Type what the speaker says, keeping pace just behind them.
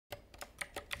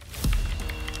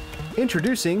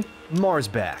Introducing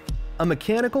Marsback, a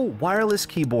mechanical wireless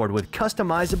keyboard with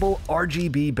customizable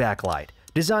RGB backlight,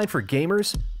 designed for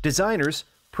gamers, designers,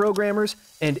 programmers,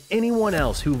 and anyone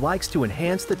else who likes to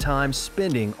enhance the time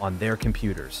spending on their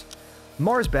computers.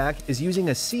 Marsback is using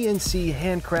a CNC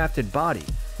handcrafted body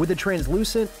with a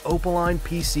translucent opaline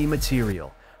PC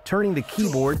material, turning the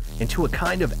keyboard into a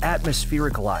kind of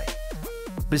atmospheric light.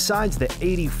 Besides the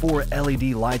 84 LED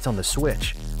lights on the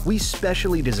switch, we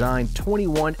specially designed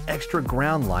 21 extra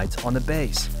ground lights on the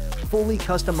base, fully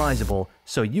customizable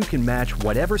so you can match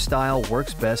whatever style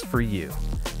works best for you.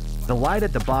 The light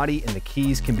at the body and the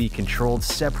keys can be controlled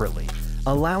separately,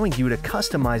 allowing you to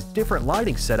customize different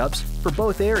lighting setups for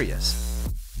both areas.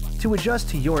 To adjust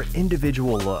to your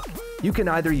individual look, you can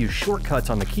either use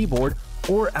shortcuts on the keyboard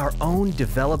or our own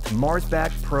developed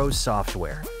Marsback Pro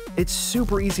software. It's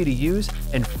super easy to use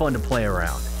and fun to play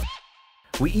around.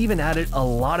 We even added a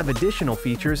lot of additional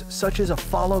features such as a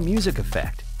follow music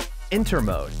effect, enter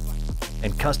mode,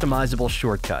 and customizable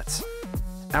shortcuts.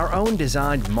 Our own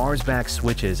designed Marsback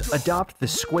switches adopt the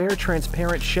square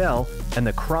transparent shell and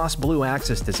the cross blue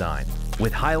axis design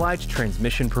with highlight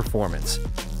transmission performance,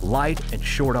 light and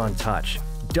short on touch,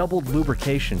 doubled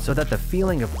lubrication so that the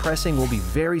feeling of pressing will be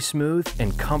very smooth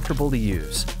and comfortable to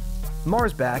use.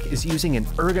 Marsback is using an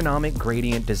ergonomic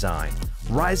gradient design,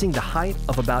 rising the height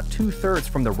of about 2/3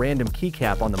 from the random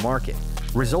keycap on the market,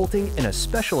 resulting in a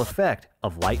special effect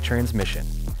of light transmission.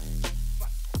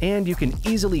 And you can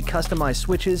easily customize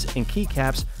switches and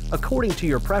keycaps according to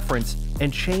your preference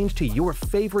and change to your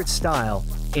favorite style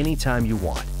anytime you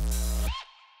want.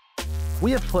 We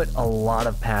have put a lot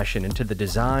of passion into the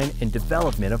design and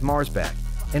development of Marsback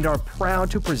and are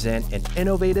proud to present an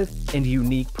innovative and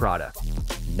unique product.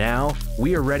 Now,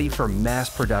 we are ready for mass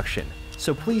production,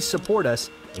 so please support us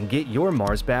and get your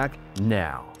Marsback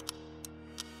now.